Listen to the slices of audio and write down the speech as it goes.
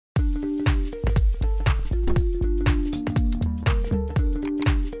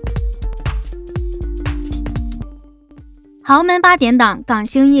豪门8点档，港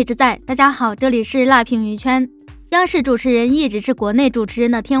星一直在。大家好，这里是辣评娱圈。央视主持人一直是国内主持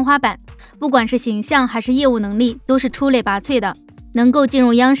人的天花板，不管是形象还是业务能力，都是出类拔萃的。能够进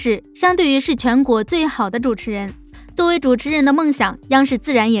入央视，相对于是全国最好的主持人。作为主持人的梦想，央视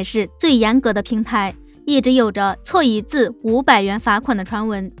自然也是最严格的平台，一直有着错一字500元罚款的传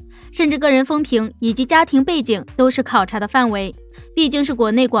闻。甚至个人风评以及家庭背景都是考察的范围，毕竟是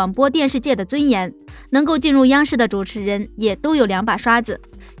国内广播电视界的尊严。能够进入央视的主持人也都有2把刷子，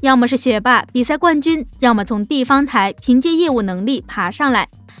要么是学霸比赛冠军，要么从地方台凭借业务能力爬上来。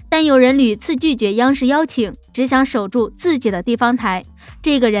但有人屡次拒绝央视邀请，只想守住自己的地方台，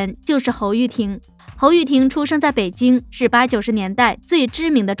这个人就是侯玉婷。侯玉婷出生在北京，是80、90年代最知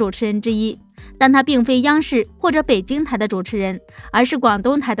名的主持人之一。但他并非央视或者北京台的主持人，而是广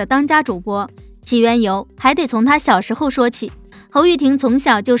东台的当家主播。起缘由还得从他小时候说起。侯玉婷从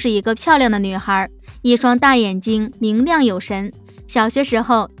小就是一个漂亮的女孩，一双大眼睛，明亮有神。小学时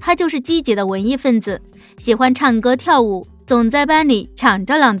候，她就是积极的文艺分子，喜欢唱歌跳舞，总在班里抢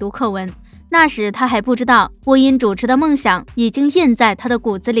着朗读课文。那时她还不知道，播音主持的梦想已经印在她的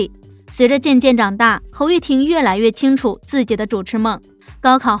骨子里。随着渐渐长大，侯玉婷越来越清楚自己的主持梦。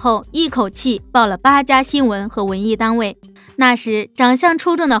高考后一口气报了8家新闻和文艺单位。那时长相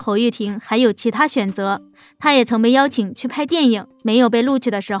出众的侯玉婷还有其他选择，她也曾被邀请去拍电影，没有被录取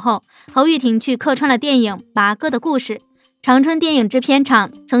的时候，侯玉婷去客串了电影《八哥的故事》。长春电影制片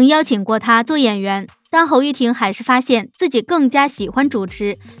厂曾邀请过她做演员，但侯玉婷还是发现自己更加喜欢主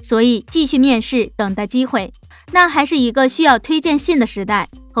持，所以继续面试，等待机会。那还是一个需要推荐信的时代，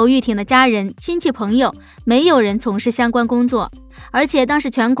侯玉婷的家人、亲戚朋友没有人从事相关工作，而且当时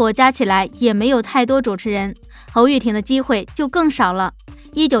全国加起来也没有太多主持人，侯玉婷的机会就更少了。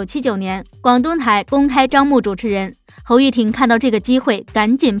1979年，广东台公开招募主持人，侯玉婷看到这个机会，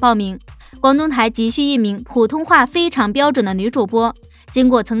赶紧报名。广东台急需一名普通话非常标准的女主播，经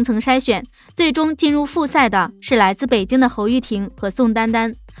过层层筛选，最终进入复赛的是来自北京的侯玉婷和宋丹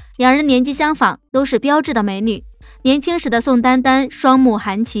丹。两人年纪相仿，都是标致的美女。年轻时的宋丹丹双目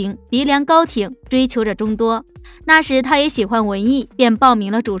含情，鼻梁高挺，追求者众多。那时她也喜欢文艺，便报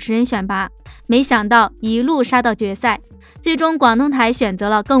名了主持人选拔，没想到一路杀到决赛。最终广东台选择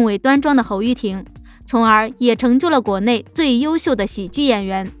了更为端庄的侯玉婷，从而也成就了国内最优秀的喜剧演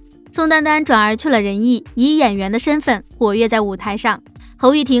员。宋丹丹转而去了人艺，以演员的身份活跃在舞台上。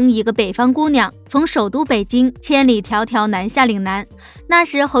侯玉婷一个北方姑娘，从首都北京千里迢迢南下岭南。那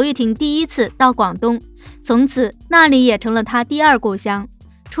时侯玉婷第一次到广东，从此那里也成了她第2故乡。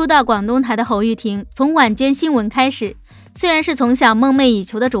初到广东台的侯玉婷，从晚间新闻开始，虽然是从小梦寐以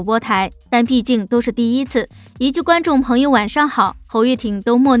求的主播台，但毕竟都是第一次，一句观众朋友晚上好，侯玉婷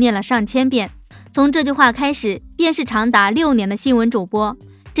都默念了上千遍。从这句话开始，便是长达6年的新闻主播。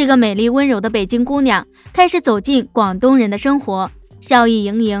这个美丽温柔的北京姑娘开始走进广东人的生活，笑意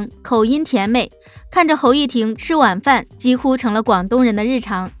盈盈，口音甜美，看着侯玉婷吃晚饭几乎成了广东人的日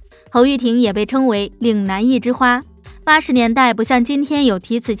常。侯玉婷也被称为岭南一枝花。80年代不像今天有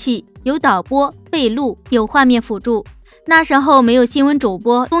提词器，有导播、备录，有画面辅助。那时候没有新闻主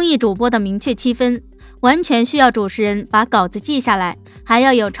播、综艺主播的明确区分，完全需要主持人把稿子记下来，还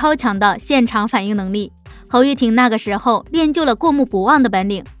要有超强的现场反应能力。侯玉婷那个时候练就了过目不忘的本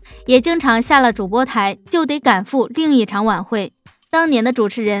领，也经常下了主播台就得赶赴另一场晚会。当年的主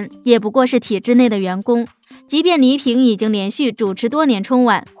持人也不过是体制内的员工，即便倪萍已经连续主持多年春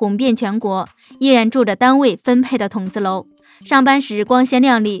晚，红遍全国，依然住着单位分配的筒子楼。上班时光鲜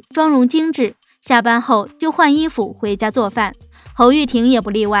亮丽，妆容精致，下班后就换衣服回家做饭。侯玉婷也不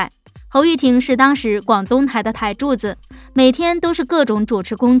例外。侯玉婷是当时广东台的台柱子，每天都是各种主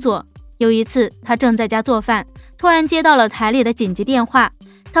持工作。有一次，她正在家做饭，突然接到了台里的紧急电话，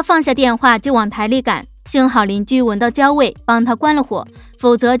她放下电话就往台里赶，幸好邻居闻到焦味，帮她关了火，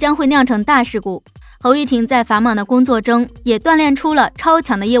否则将会酿成大事故。侯玉婷在繁忙的工作中也锻炼出了超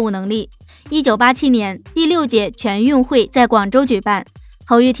强的业务能力。1987年，第6届全运会在广州举办，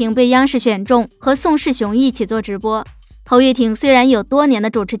侯玉婷被央视选中，和宋世雄一起做直播。侯玉婷虽然有多年的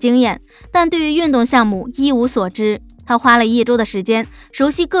主持经验，但对于运动项目一无所知。她花了1周的时间熟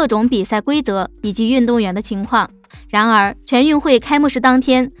悉各种比赛规则以及运动员的情况。然而全运会开幕式当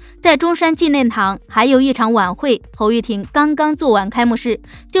天，在中山纪念堂还有一场晚会，侯玉婷刚刚做完开幕式，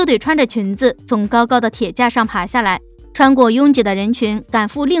就得穿着裙子从高高的铁架上爬下来，穿过拥挤的人群赶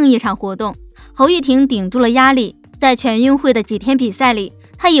赴另一场活动。侯玉婷顶住了压力，在全运会的几天比赛里，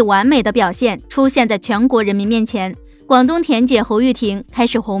她以完美的表现出现在全国人民面前。广东田姐侯玉婷开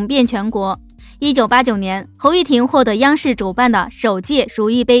始红遍全国。1989年，侯玉婷获得央视主办的首届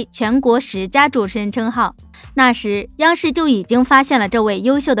如意杯全国10佳主持人称号。那时，央视就已经发现了这位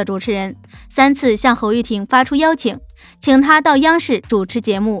优秀的主持人，3次向侯玉婷发出邀请，请她到央视主持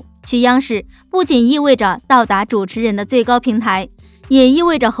节目。去央视不仅意味着到达主持人的最高平台，也意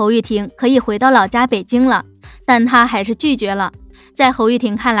味着侯玉婷可以回到老家北京了，但她还是拒绝了。在侯玉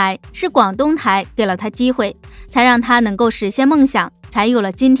婷看来，是广东台给了她机会，才让她能够实现梦想，才有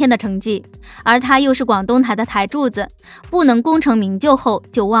了今天的成绩。而她又是广东台的台柱子，不能功成名就后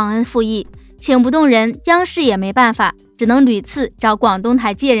就忘恩负义，请不动人，央视也没办法，只能屡次找广东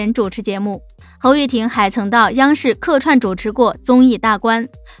台借人主持节目。侯玉婷还曾到央视客串主持过综艺大观，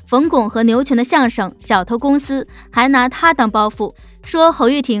冯巩和牛群的相声《小偷公司》还拿她当包袱，说侯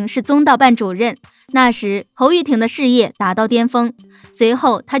玉婷是综导办主任。那时侯玉婷的事业达到巅峰，随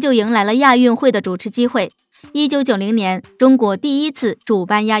后她就迎来了亚运会的主持机会。1990年，中国第一次主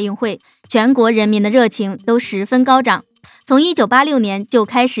办亚运会，全国人民的热情都十分高涨。从1986年就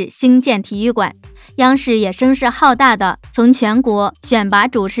开始兴建体育馆，央视也声势浩大的从全国选拔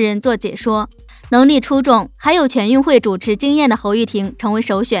主持人做解说。能力出众，还有全运会主持经验的侯玉婷成为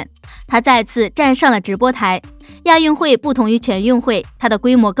首选，她再次站上了直播台。亚运会不同于全运会，它的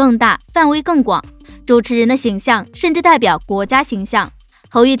规模更大，范围更广，主持人的形象甚至代表国家形象。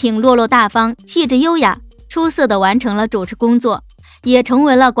侯玉婷落落大方，气质优雅，出色地完成了主持工作，也成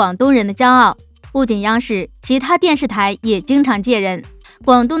为了广东人的骄傲。不仅央视，其他电视台也经常借人，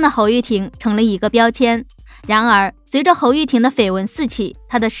广东的侯玉婷成了一个标签。然而，随着侯玉婷的绯闻四起，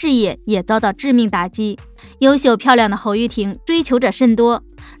她的事业也遭到致命打击。优秀漂亮的侯玉婷追求者甚多，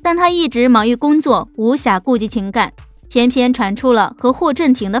但她一直忙于工作，无暇顾及情感。偏偏传出了和霍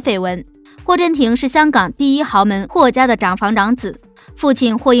震霆的绯闻。霍震霆是香港第一豪门霍家的长房长子，父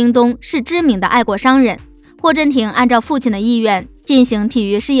亲霍英东是知名的爱国商人。霍震霆按照父亲的意愿进行体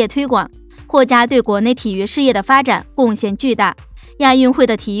育事业推广，霍家对国内体育事业的发展贡献巨大。亚运会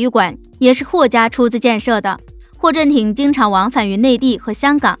的体育馆也是霍家出资建设的。霍震霆经常往返于内地和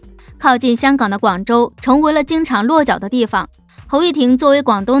香港，靠近香港的广州成为了经常落脚的地方。侯玉婷作为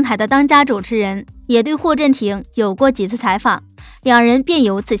广东台的当家主持人，也对霍震霆有过几次采访，两人便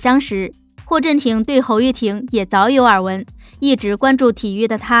由此相识。霍震霆对侯玉婷也早有耳闻，一直关注体育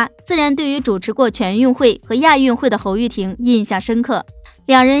的他，自然对于主持过全运会和亚运会的侯玉婷印象深刻。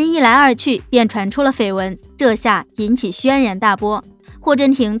两人一来二去，便传出了绯闻，这下引起轩然大波。霍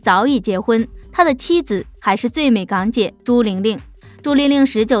震霆早已结婚，他的妻子还是最美港姐朱玲玲。朱玲玲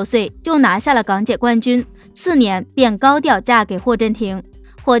19岁就拿下了港姐冠军，4年便高调嫁给霍震霆。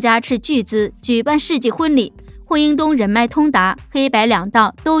霍家斥巨资举办世纪婚礼，霍英东人脉通达，黑白两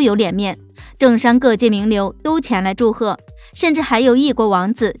道都有脸面，政商各界名流都前来祝贺，甚至还有异国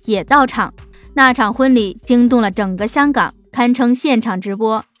王子也到场。那场婚礼惊动了整个香港，堪称现场直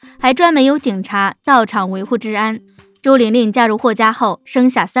播，还专门有警察到场维护治安。朱玲玲嫁入霍家后，生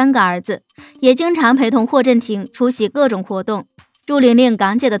下3个儿子，也经常陪同霍震霆出席各种活动。朱玲玲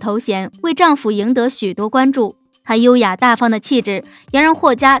港姐的头衔为丈夫赢得许多关注，她优雅大方的气质也让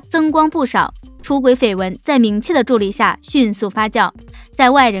霍家增光不少。出轨绯闻在名气的助力下迅速发酵，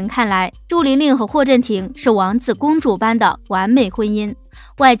在外人看来，朱玲玲和霍震霆是王子公主般的完美婚姻。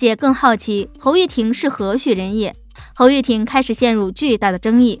外界更好奇侯玉婷是何许人也。侯玉婷开始陷入巨大的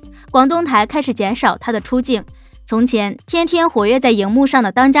争议，广东台开始减少她的出镜。从前天天活跃在荧幕上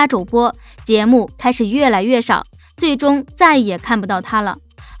的当家主播，节目开始越来越少，最终再也看不到她了。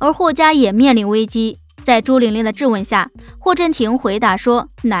而霍家也面临危机，在朱玲玲的质问下，霍震霆回答说：“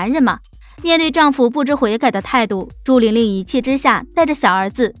男人嘛。”面对丈夫不知悔改的态度，朱玲玲一气之下带着小儿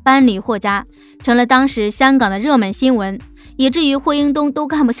子搬离霍家，成了当时香港的热门新闻，以至于霍英东都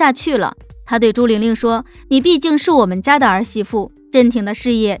看不下去了。他对朱玲玲说：“你毕竟是我们家的儿媳妇，震霆的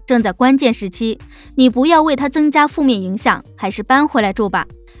事业正在关键时期，你不要为他增加负面影响，还是搬回来住吧。”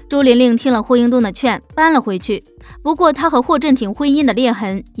朱玲玲听了霍英东的劝，搬了回去。不过她和霍震霆婚姻的裂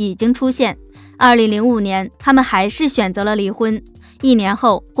痕已经出现。2005年，他们还是选择了离婚。1年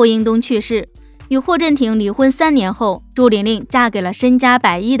后，霍英东去世。与霍震霆离婚3年后，朱玲玲嫁给了身家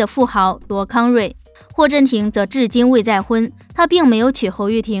100亿的富豪罗康瑞。霍震霆则至今未再婚，他并没有娶侯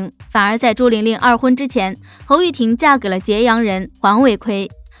玉婷，反而在朱玲玲2婚之前，侯玉婷嫁给了揭阳人黄伟奎。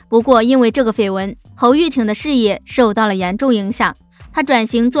不过因为这个绯闻，侯玉婷的事业受到了严重影响。她转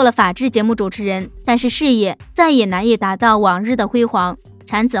型做了法制节目主持人，但是事业再也难以达到往日的辉煌。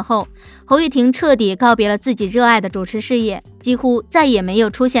产子后，侯玉婷彻底告别了自己热爱的主持事业，几乎再也没有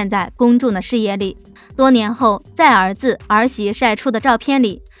出现在公众的视野里。多年后，在儿子儿媳晒出的照片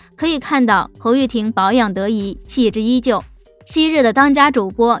里，可以看到侯玉婷保养得宜，气质依旧。昔日的当家主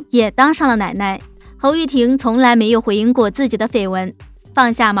播也当上了奶奶。侯玉婷从来没有回应过自己的绯闻，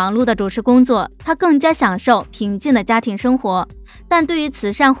放下忙碌的主持工作，他更加享受平静的家庭生活。但对于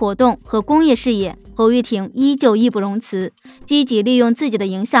慈善活动和公益事业，侯玉婷依旧义不容辞，积极利用自己的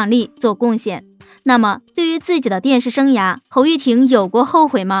影响力做贡献。那么，对于自己的电视生涯，侯玉婷有过后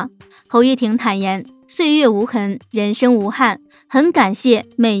悔吗？侯玉婷坦言，岁月无痕，人生无憾，很感谢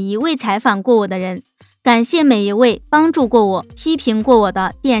每一位采访过我的人，感谢每一位帮助过我、批评过我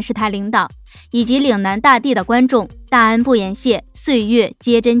的电视台领导，以及岭南大地的观众，大恩不言谢，岁月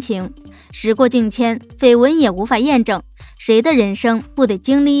皆真情。时过境迁，绯闻也无法验证，谁的人生不得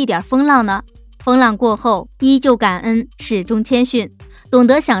经历一点风浪呢？风浪过后，依旧感恩，始终谦逊，懂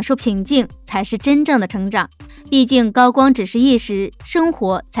得享受平静，才是真正的成长。毕竟高光只是一时，生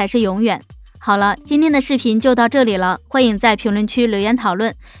活才是永远。好了，今天的视频就到这里了，欢迎在评论区留言讨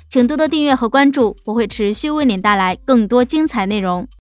论，请多多订阅和关注，我会持续为您带来更多精彩内容。